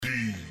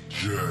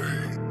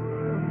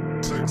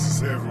Texas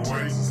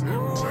Heavyweight. She be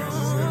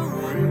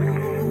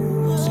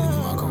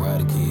my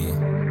karate kid,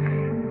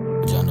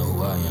 but y'all know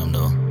who I am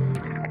though.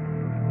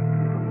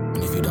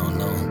 And if you don't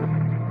know,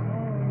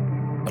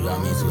 allow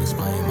me to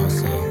explain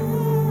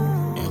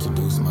myself,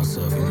 introduce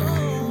myself, you know.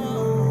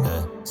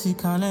 She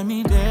calling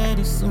me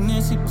daddy, soon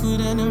as she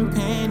put in them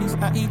panties.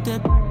 I eat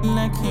that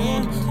like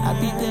candy, I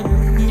beat that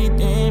any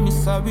damage.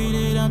 Sorry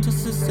that I'm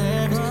just a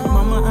savage.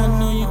 Mama, I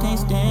know you can't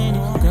stand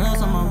it.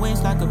 Guns on my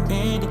waist like a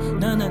bandit.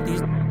 None of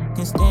these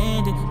can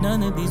stand it,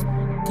 none of these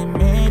can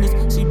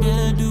manage. She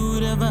better do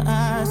whatever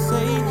I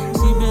say.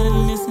 She better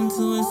listen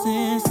to it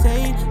and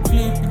say,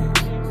 flip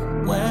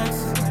it,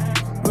 wax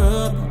it,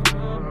 rub it.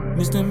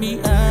 Mr.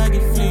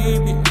 Miyagi,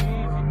 flip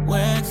it,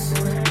 wax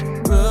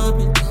it, rub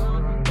it.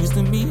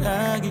 Mr.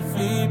 Miyagi,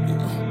 flip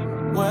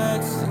it,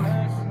 wax it,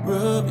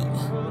 rub it.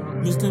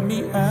 Mr.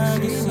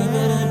 Miyagi, she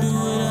better do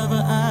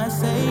whatever I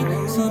say.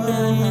 She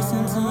better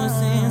listen to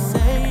us and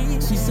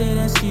say. She say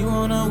that she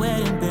want a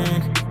wedding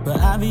band, but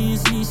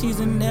obviously she's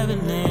in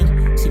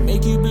Neverland. She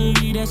make you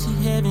believe that she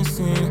heaven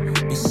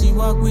sent, but she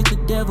walk with the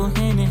devil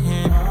hand in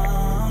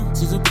hand.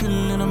 She's a pretty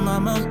little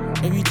mama.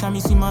 Every time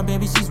you see my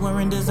baby, she's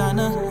wearing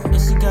designer.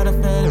 And she got a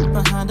fat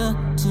behind her.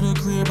 To the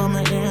crib, I'ma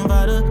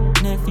invite her.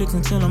 Netflix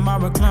and chill on my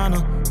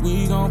recliner.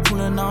 We gon' pull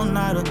an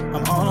all-nighter.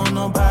 I'm all on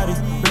nobody.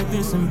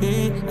 Breakfast in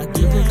bed, I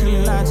give her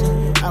clear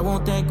logic. I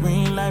want that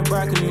green like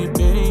broccoli,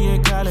 better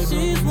yet collard.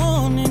 She's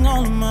wanting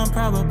all of my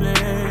probably.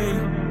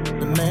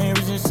 The main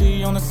reason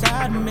she on the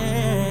side of me.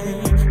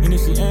 And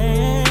if she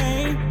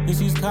ain't, then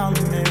she's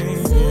calling me,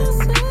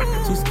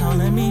 yeah. She's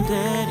calling me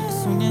daddy.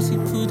 As soon as she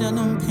put down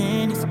them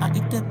panties, I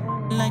eat that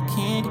like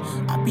candy.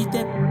 I beat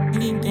that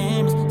any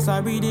damage.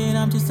 Sorry that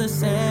I'm just a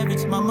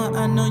savage. Mama,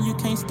 I know you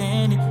can't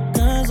stand it.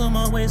 Guns on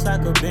my waist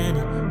like a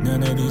bandit.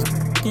 None of these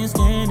can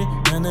stand it.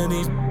 None of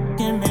these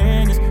can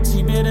manage.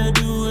 She better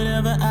do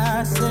whatever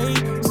I say.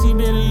 She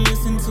better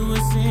listen to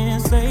us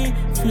and say,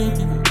 flip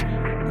it,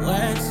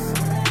 wax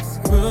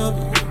it, rub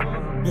it.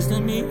 Mr.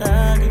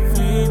 Miyagi,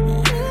 flip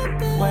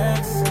it,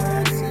 wax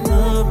it,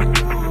 rub it.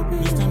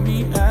 Mr.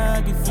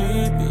 Miyagi,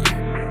 flip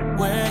it,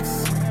 wax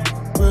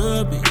it,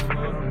 rub it.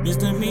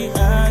 Mr.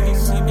 Miyagi,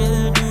 she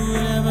better do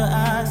whatever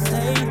I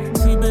say.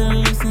 She better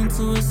listen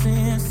to us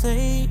and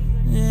say,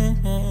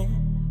 yeah.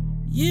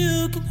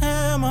 You can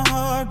have my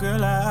heart,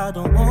 girl, I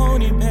don't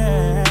want it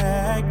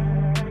back.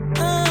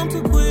 I'm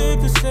too quick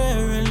to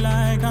share it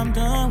like I'm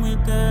done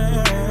with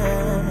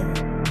that.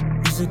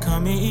 You should call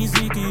me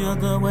Ezekiel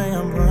the way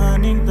I'm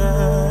running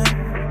back.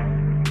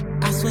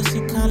 I swear she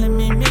calling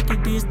me Mickey,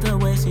 this the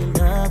way she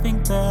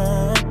loving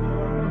that.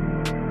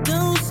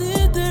 Don't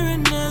sit there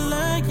and act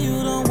like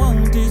you don't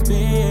want this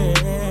bad.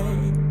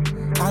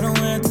 I don't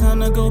have time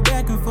to go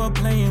back and forth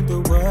playing the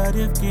what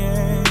if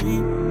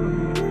game.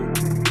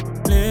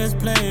 Let's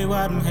play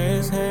while them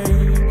haters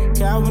hate.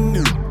 Calvin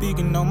New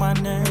speaking on my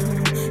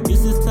name.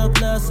 This is tough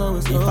love, so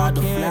it's okay. If I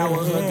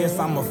deflower her, guess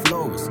I'm a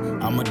florist.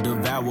 I'ma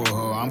devour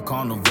her, I'm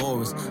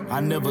carnivorous. I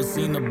never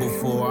seen her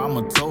before, I'm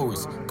a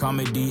tourist. Call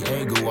me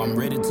Diego, I'm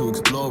ready to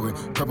explore it.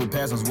 Purple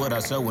passion's what I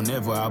show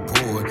whenever I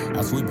pour it.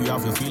 I sweep you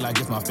off your feet like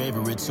it's my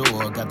favorite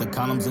chore. Got the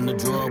condoms in the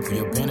drawer, put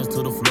your panties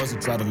to the floor. She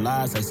try to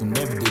lie, say she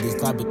never did this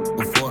type of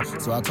before.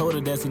 So I told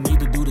her that she need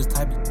to do this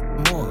type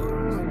of more.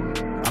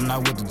 I'm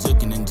not with the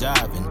juking and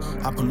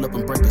jiving. I pull up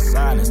and break the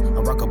silence. I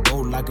rock a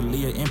boat like a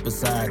Leah in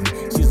Poseidon.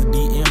 She's a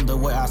DM the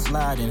way I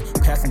slide in.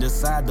 Passenger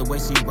side the way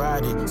she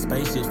ride it.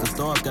 Spaceships, the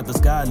stars got the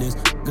sky list.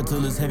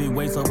 Until it's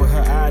heavyweights over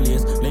her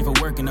eyelids. Late for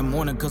work in the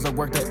morning cause I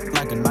work that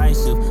like a night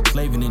shift.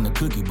 Slaving in the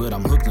cookie but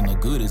I'm hooked on the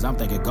goodies. I'm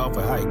thinking golf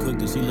for how he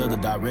cooked it. She love the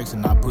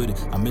direction I put it.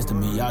 I Mr.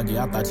 Miyagi,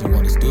 I thought you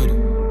understood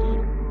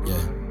it.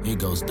 Yeah, it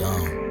goes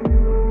down.